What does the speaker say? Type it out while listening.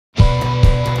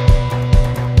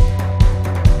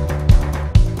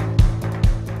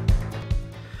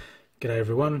G'day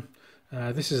everyone.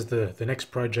 This is the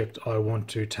next project I want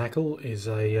to tackle is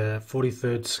a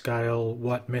 43rd scale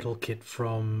white metal kit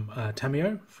from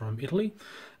Tameo from Italy.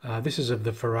 This is of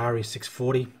the Ferrari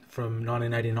 640 from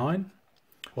 1989,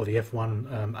 or the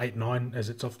F189 as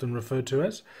it's often referred to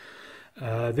as.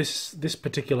 This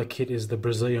particular kit is the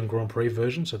Brazilian Grand Prix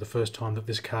version, so the first time that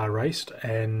this car raced,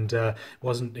 and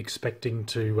wasn't expecting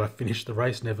to finish the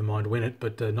race, never mind win it,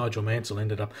 but Nigel Mansell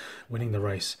ended up winning the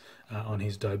race on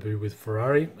his debut with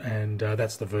Ferrari, and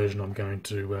that's the version I'm going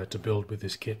to build with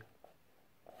this kit.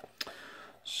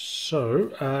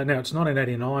 So now it's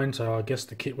 1989, so I guess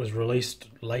the kit was released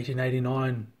late in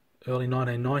 89, early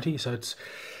 1990, so it's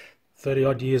 30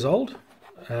 odd years old.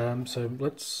 So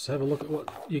let's have a look at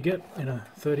what you get in a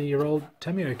 30-year-old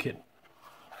Tameo kit.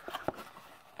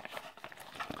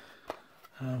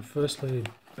 Firstly,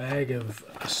 bag of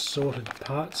assorted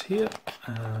parts here.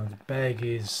 The bag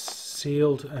is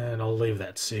sealed, and I'll leave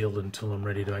that sealed until I'm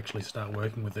ready to actually start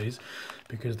working with these,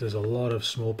 because there's a lot of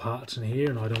small parts in here,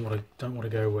 and I don't want to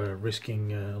go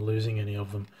risking losing any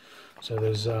of them. So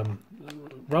there's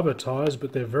rubber tires,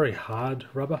 but they're very hard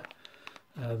rubber.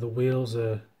 The wheels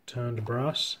are turned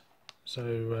brass,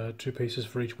 so two pieces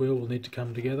for each wheel will need to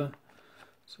come together.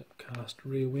 So cast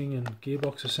rear wing and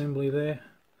gearbox assembly there,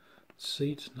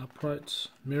 seat and uprights,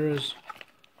 mirrors,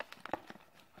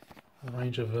 a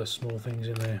range of small things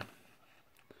in there.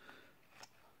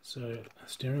 So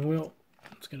steering wheel,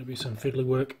 it's going to be some fiddly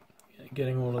work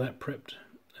getting all of that prepped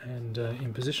and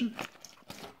in position.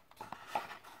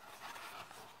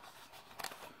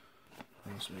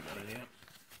 What else have we got in here?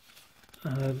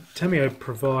 Tameo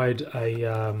provide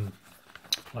a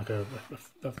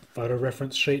photo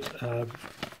reference sheet.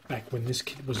 Back when this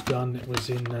kit was done, it was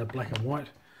in black and white,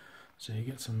 so you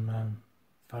get some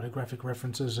photographic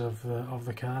references of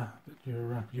the car that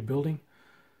you're building.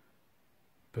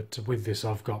 But with this,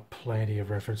 I've got plenty of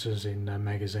references in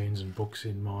magazines and books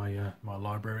in my my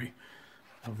library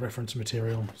of reference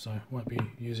material, so I won't be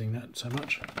using that so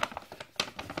much.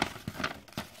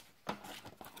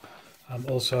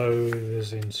 Also,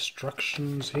 there's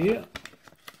instructions here.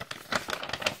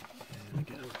 There we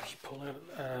go. Just pull out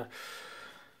a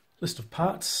list of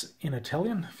parts in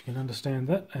Italian, if you can understand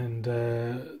that, and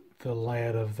the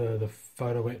layout of the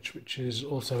photo etch, which is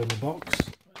also in the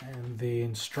box, and the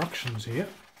instructions here.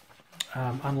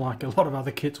 Unlike a lot of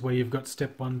other kits where you've got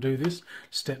step 1 do this,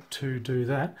 step 2 do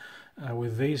that,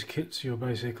 with these kits you're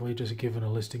basically just given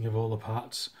a listing of all the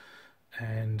parts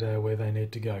and where they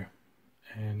need to go,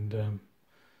 and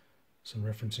some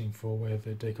referencing for where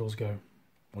the decals go,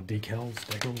 or decals,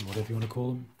 whatever you want to call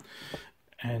them.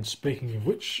 And speaking of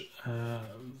which,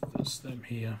 there's them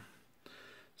here.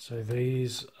 So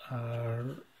these are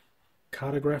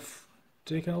cartograph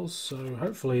decals, so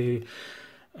hopefully,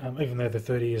 even though they're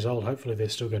 30 years old, hopefully they're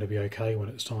still going to be okay when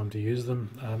it's time to use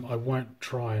them. I won't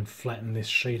try and flatten this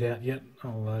sheet out yet.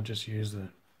 I'll just use the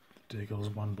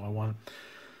decals one by one.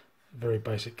 Very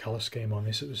basic colour scheme on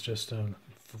this. It was just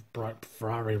bright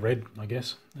Ferrari red, I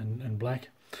guess, and black.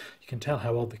 You can tell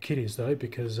how old the kit is though,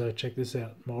 because check this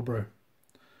out, Marlboro.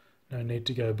 No need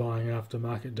to go buying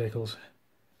aftermarket decals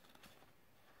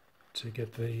to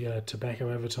get the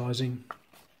tobacco advertising.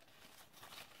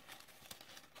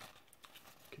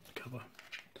 Get the cover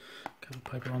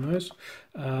paper on those.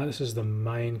 This is the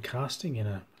main casting in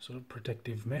a sort of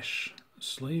protective mesh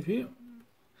sleeve here.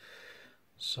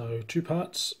 So two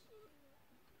parts,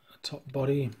 a top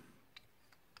body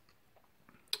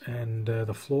and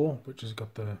the floor, which has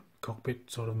got the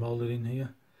cockpit sort of moulded in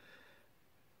here.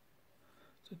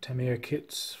 So Tameo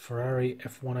kits, Ferrari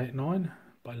F189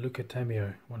 by Luca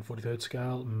Tameo, 1/43rd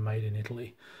scale, made in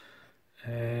Italy.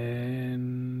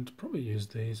 And probably use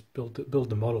these, build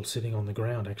the model sitting on the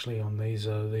ground actually on these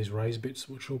raised bits,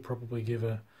 which will probably give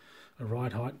a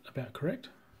ride height about correct.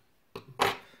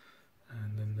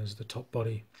 And then there's the top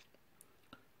body,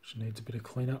 which needs a bit of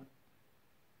cleanup.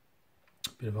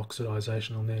 A bit of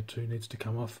oxidization on there too, needs to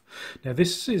come off. Now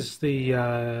this is the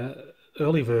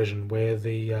early version where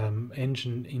the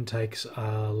engine intakes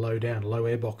are low down, low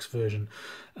airbox version.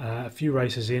 A few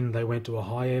races in, they went to a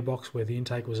high airbox where the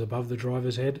intake was above the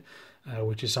driver's head,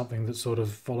 which is something that sort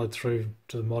of followed through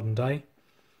to the modern day.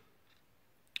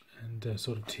 And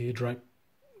sort of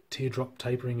teardrop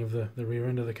tapering of the rear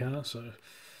end of the car, so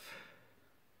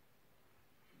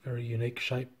very unique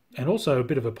shape. And also a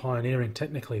bit of a pioneering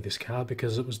technically, this car,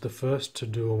 because it was the first to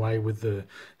do away with the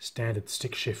standard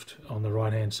stick shift on the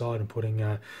right hand side and putting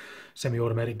a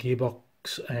semi-automatic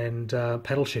gearbox and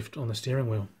pedal shift on the steering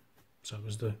wheel. So it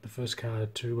was the first car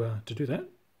to do that.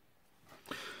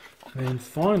 And then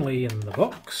finally in the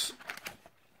box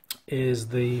is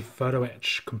the photo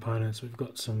etch components. We've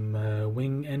got some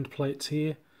wing end plates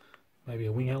here, maybe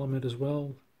a wing element as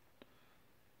well.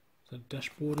 There's a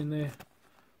dashboard in there,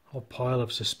 a whole pile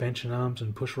of suspension arms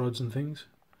and push rods and things.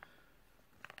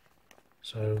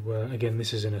 So again,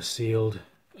 this is in a sealed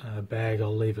bag.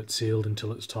 I'll leave it sealed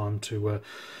until it's time to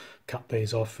cut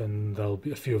these off, and there'll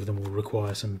be a few of them will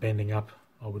require some bending up,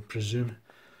 I would presume,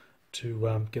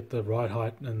 to get the ride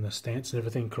height and the stance and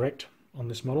everything correct on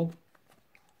this model.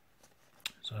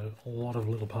 So a lot of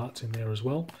little parts in there as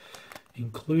well,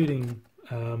 including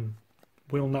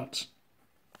wheel nuts,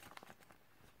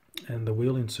 and the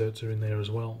wheel inserts are in there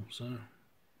as well. So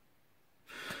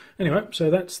anyway, so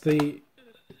that's the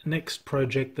next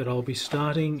project that I'll be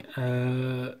starting.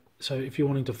 So if you're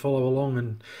wanting to follow along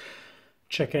and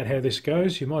check out how this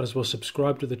goes, you might as well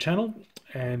subscribe to the channel.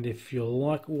 And if you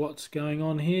like what's going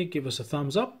on here, give us a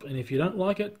thumbs up, and if you don't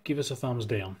like it, give us a thumbs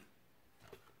down.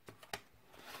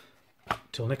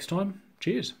 Till next time,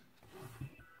 cheers.